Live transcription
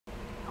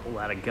A whole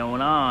lot of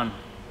going on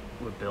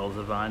with Bill's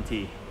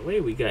Avanti. The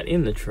way we got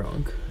in the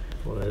trunk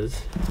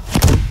was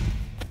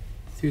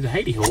through the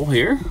hidey hole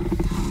here.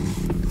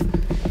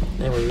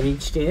 Then we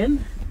reached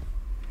in.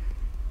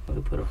 We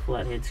put a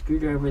flathead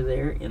screwdriver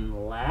there in the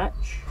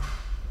latch,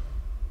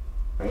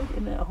 right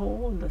in that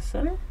hole in the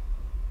center,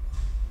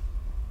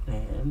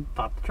 and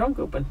pop the trunk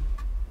open.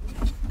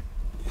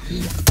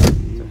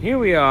 So here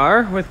we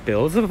are with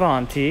Bill's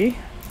Avanti.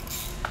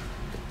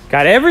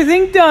 Got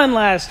everything done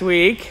last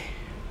week,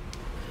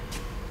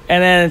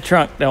 and then the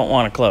trunk don't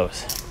want to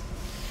close.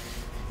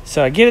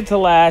 So I get it to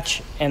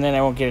latch, and then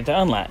I won't get it to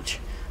unlatch.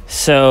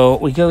 So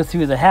we go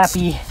through the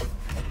happy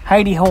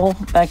hidey hole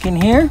back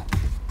in here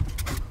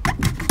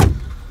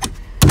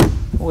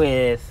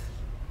with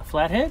a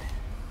flathead.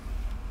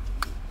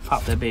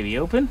 Pop that baby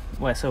open.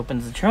 Wes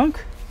opens the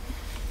trunk,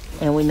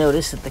 and we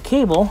notice that the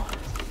cable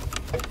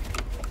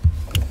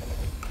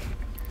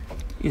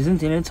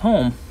isn't in its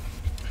home.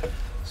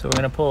 So we're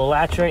gonna pull a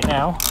latch right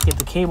now, get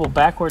the cable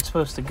back where it's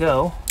supposed to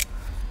go,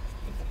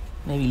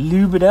 maybe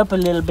lube it up a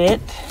little bit,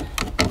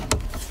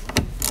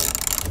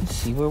 and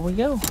see where we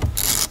go.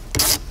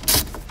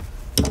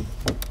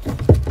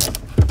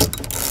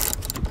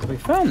 We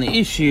found the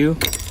issue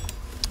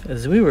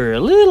is we were a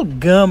little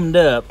gummed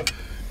up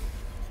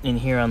in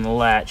here on the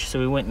latch, so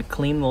we went and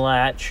cleaned the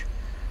latch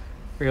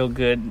real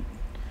good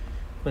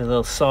with a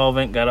little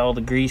solvent, got all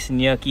the grease and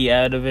yucky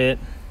out of it,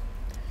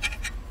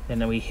 and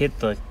then we hit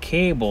the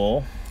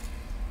cable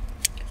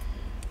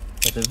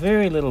with a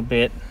very little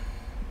bit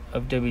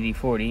of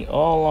WD-40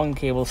 all along the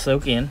cable,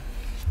 soak in.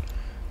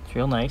 It's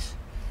real nice.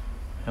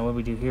 And what do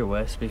we do here,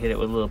 Wes? We hit it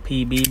with a little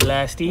PB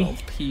blasty. Oh,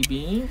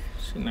 PB.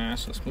 It's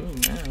nice and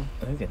smooth now.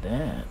 Look at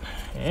that.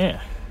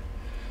 Yeah.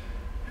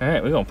 All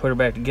right, we're gonna put her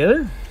back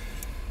together.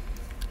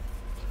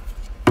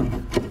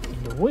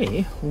 And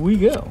away we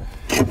go.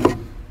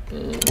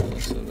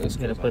 So this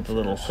Gotta put the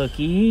little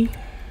hooky.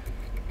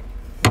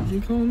 What did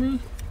you call me?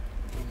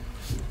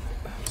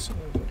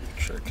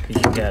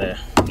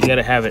 You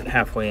gotta have it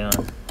halfway on.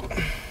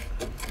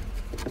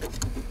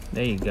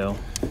 There you go.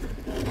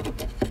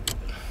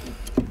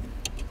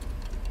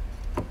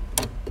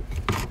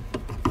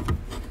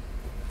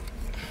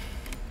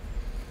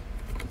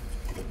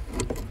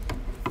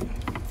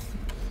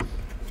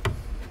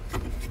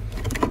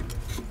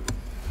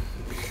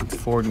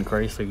 Ford and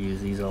Chrysler use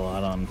these a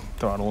lot on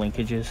throttle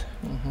linkages.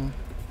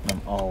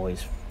 I'm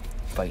always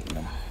fighting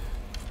them.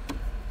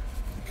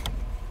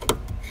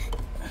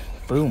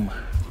 Boom.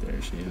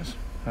 There she is.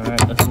 All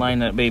right, let's line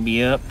that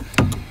baby up.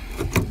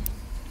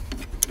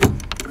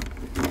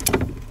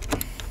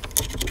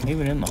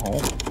 Even in the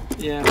hole.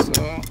 Yeah,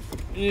 so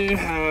you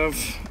have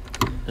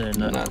the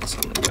nuts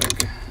on the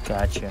back.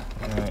 Gotcha.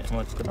 All right,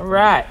 let's go. All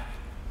right.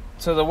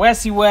 So the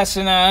Wessie Wes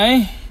and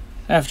I,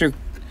 after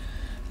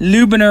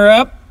lubing her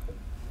up,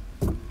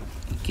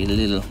 get a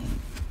little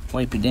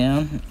wipe it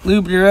down,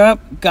 lubed her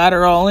up, got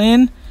her all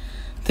in.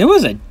 There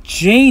was a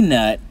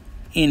J-nut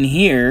in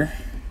here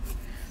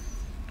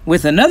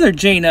with another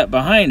J-nut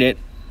behind it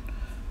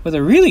with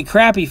a really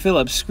crappy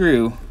Phillips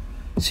screw,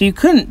 so you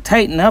couldn't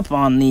tighten up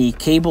on the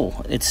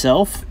cable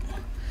itself.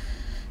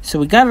 So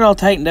we got it all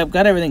tightened up,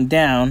 got everything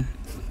down,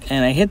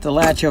 and I hit the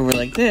latch over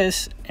like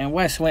this, and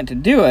Wes went to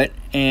do it,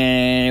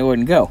 and it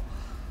wouldn't go.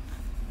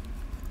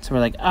 So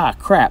we're like, ah,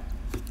 crap.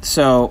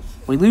 So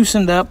we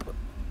loosened up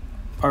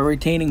our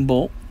retaining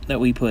bolt that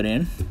we put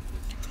in,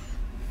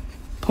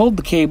 pulled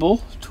the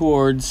cable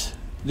towards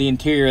the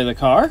interior of the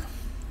car,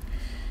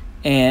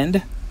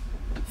 and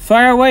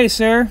fire away,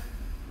 sir.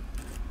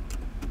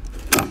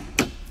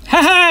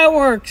 Ha-ha, it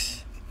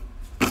works.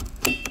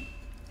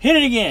 Hit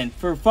it again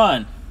for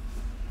fun.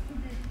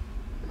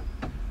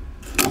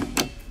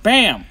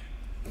 Bam.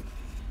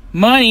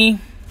 Money.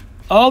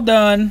 All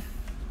done.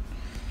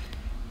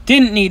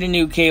 Didn't need a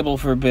new cable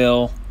for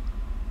Bill.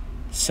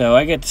 So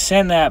I get to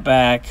send that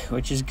back,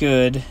 which is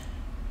good.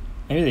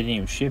 Maybe they didn't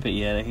even ship it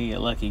yet. I could get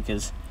lucky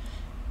because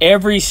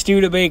every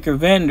Studebaker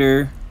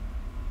vendor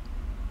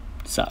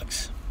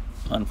sucks,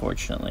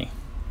 unfortunately,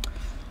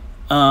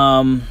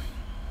 that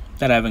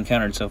I've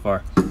encountered so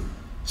far.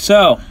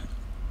 So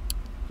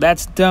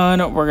that's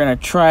done. We're gonna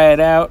try it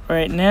out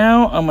right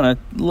now. I'm gonna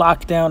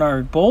lock down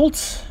our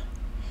bolts,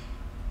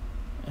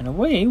 and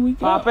away we go.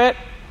 Pop it.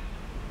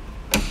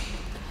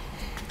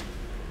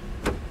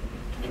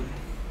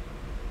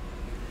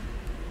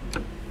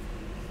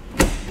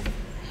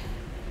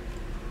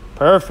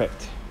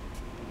 Perfect.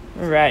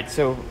 All right,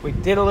 so we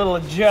did a little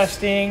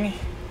adjusting.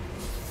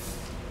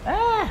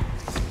 I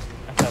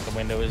thought the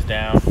window was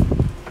down.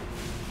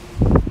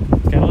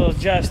 Got a little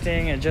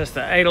adjusting, adjust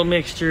the idle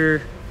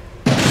mixture.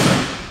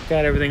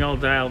 Got everything all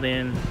dialed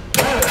in.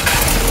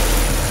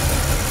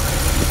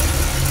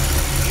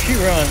 She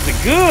runs the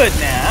good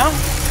now.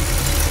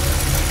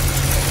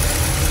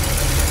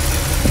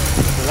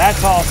 So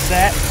that's all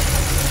set.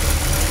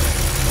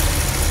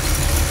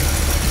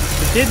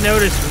 I did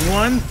notice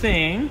one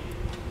thing.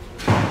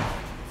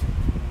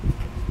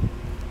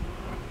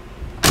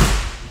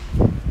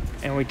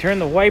 And we turn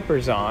the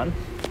wipers on.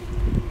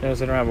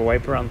 Notice I don't have a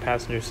wiper on the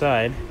passenger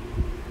side.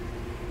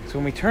 So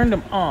when we turned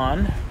them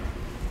on,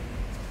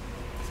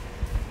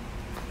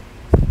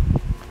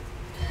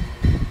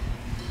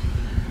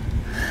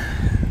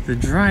 the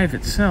drive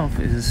itself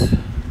is, the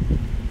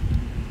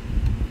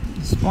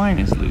spline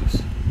is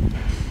loose.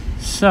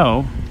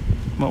 So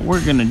what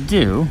we're gonna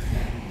do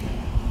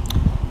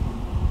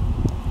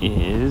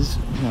is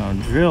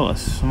drill a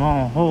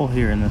small hole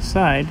here in the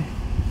side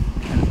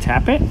and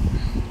tap it.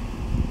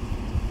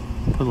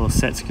 Put a little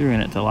set screw in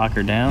it to lock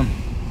her down.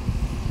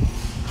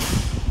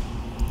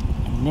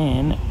 And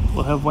then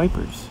we'll have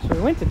wipers. So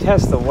we went to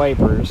test the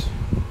wipers.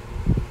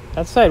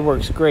 That side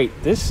works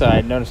great. This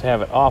side, notice I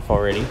have it off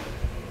already,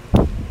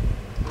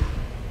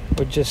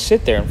 would just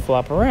sit there and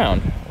flop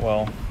around.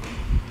 Well,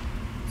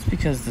 it's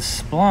because the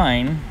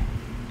spline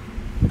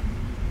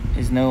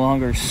is no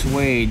longer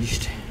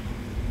swaged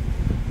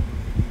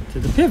to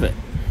the pivot.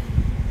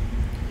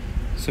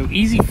 So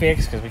easy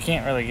fix, because we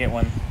can't really get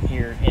one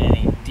here in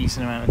any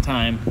decent amount of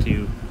time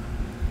to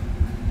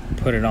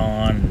put it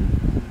on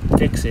and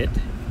fix it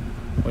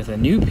with a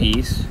new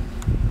piece,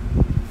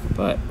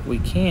 but we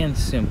can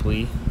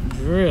simply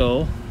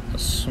drill a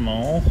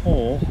small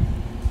hole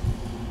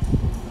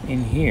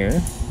in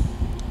here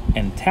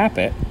and tap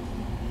it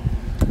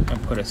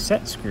and put a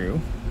set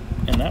screw,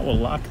 and that will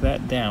lock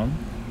that down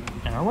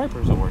and our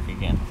wipers will work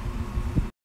again.